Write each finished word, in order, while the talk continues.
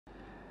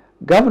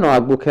Governor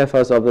Agbu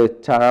Kefas of the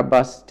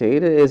Taraba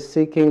state is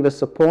seeking the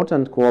support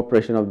and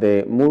cooperation of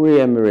the Muri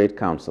Emirate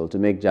Council to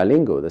make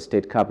Jalingo, the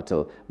state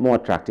capital, more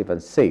attractive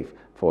and safe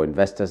for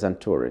investors and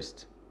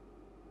tourists.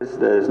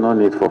 There is no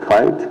need for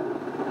fight.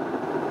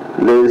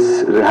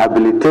 Let's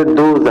rehabilitate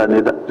those that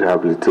need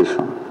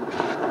rehabilitation.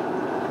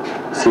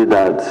 See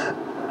that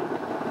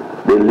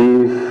they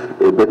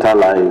live a better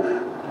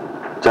life.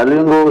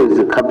 Jalingo is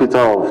the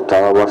capital of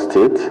Taraba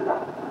state.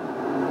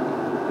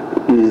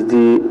 Is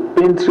the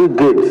entry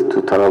gate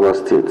to Taraba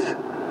state.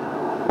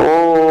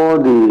 All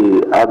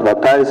the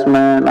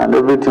advertisement and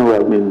everything we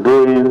have been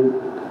doing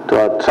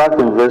to attract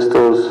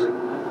investors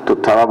to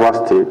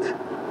Taraba state,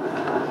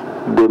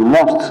 they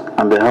must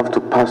and they have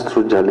to pass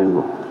through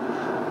Jalingo.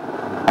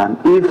 And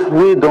if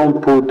we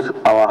don't put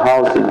our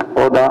house in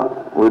order,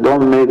 we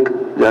don't make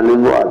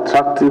Jalingo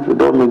attractive, we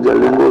don't make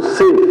Jalingo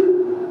safe,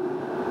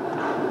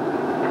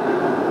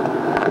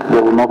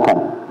 they will not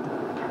come.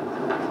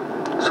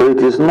 So it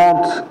is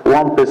not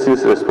one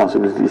person's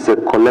responsibility, it's a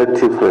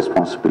collective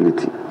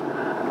responsibility.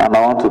 And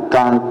I want to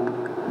thank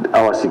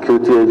our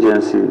security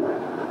agency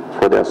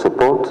for their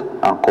support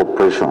and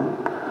cooperation.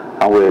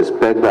 And we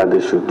expect that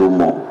they should do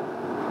more.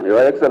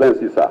 Your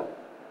Excellency, sir,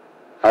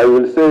 I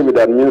will say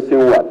without mincing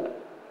word,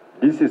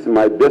 this is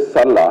my best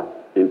Salah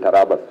in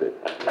Taraba state.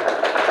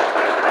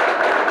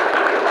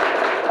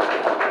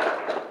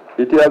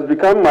 It has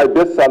become my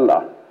best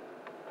Salah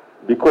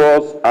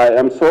because I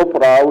am so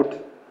proud.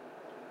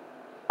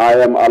 I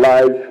am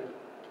alive.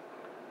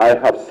 I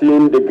have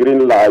seen the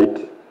green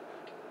light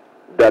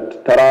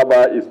that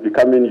Taraba is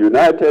becoming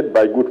united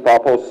by good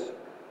purpose,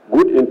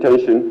 good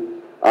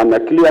intention, and a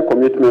clear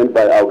commitment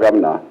by our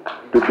governor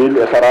to build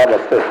a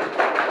Taraba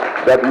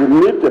state that will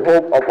meet the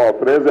hope of our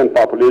present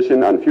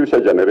population and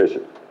future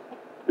generation.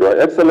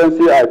 Your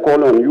Excellency, I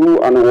call on you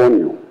and warn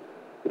you.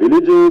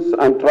 Religions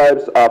and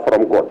tribes are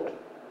from God.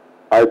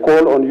 I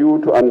call on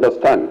you to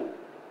understand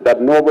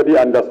that nobody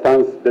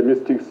understands the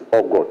mystics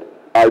of God.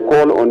 I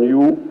call on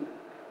you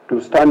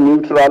to stand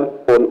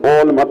neutral on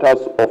all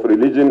matters of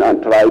religion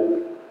and tribe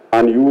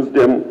and use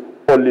them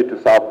only to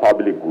serve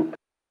public good.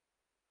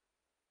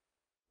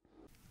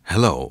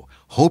 Hello,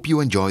 hope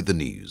you enjoyed the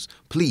news.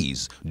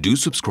 Please do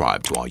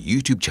subscribe to our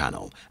YouTube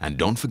channel and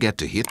don't forget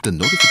to hit the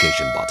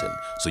notification button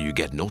so you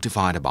get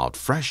notified about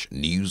fresh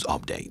news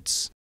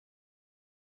updates.